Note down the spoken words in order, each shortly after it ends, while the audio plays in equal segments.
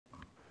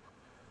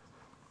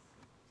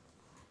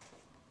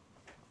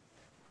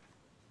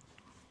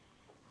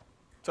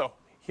So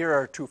here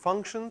are two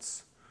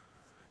functions,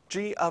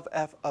 g of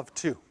f of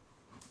 2.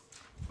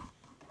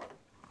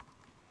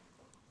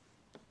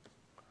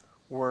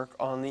 Work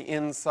on the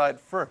inside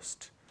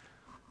first.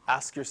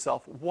 Ask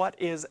yourself, what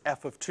is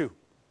f of 2?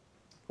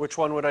 Which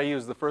one would I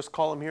use, the first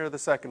column here or the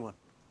second one?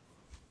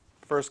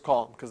 First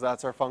column, because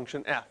that's our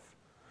function f.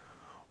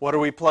 What are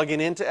we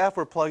plugging into f?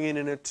 We're plugging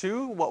in a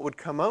 2. What would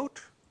come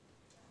out?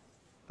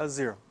 A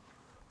 0.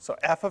 So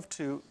f of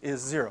 2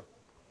 is 0.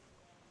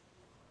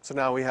 So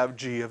now we have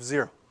g of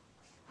 0.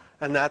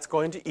 And that's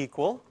going to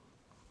equal,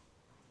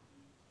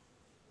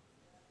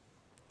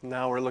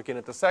 now we're looking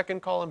at the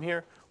second column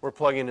here, we're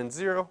plugging in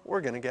 0,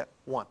 we're going to get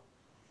 1.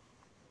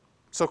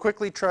 So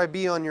quickly try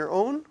b on your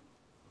own.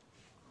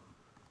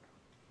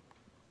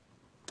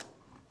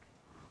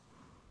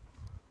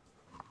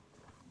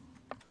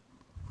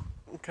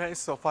 Okay,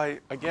 so if I,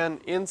 again,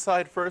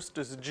 inside first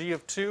is g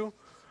of 2.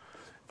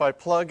 If I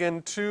plug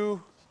in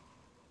 2,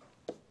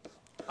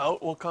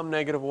 out will come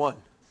negative 1.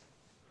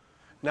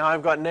 Now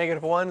I've got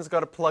negative 1, it's got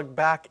to plug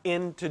back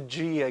into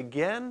g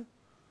again.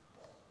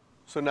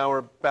 So now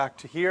we're back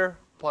to here,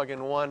 plug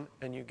in 1,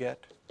 and you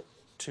get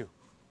 2.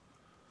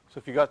 So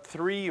if you got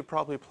 3, you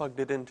probably plugged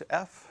it into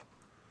f.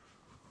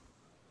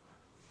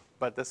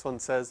 But this one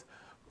says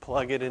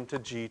plug it into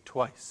g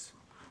twice.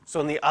 So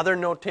in the other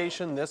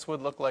notation, this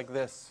would look like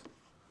this.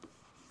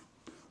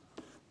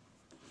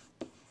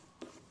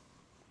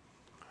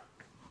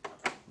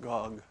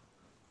 Gog.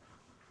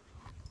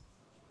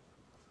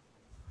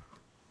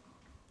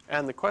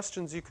 And the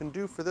questions you can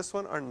do for this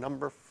one are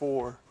number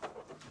 4.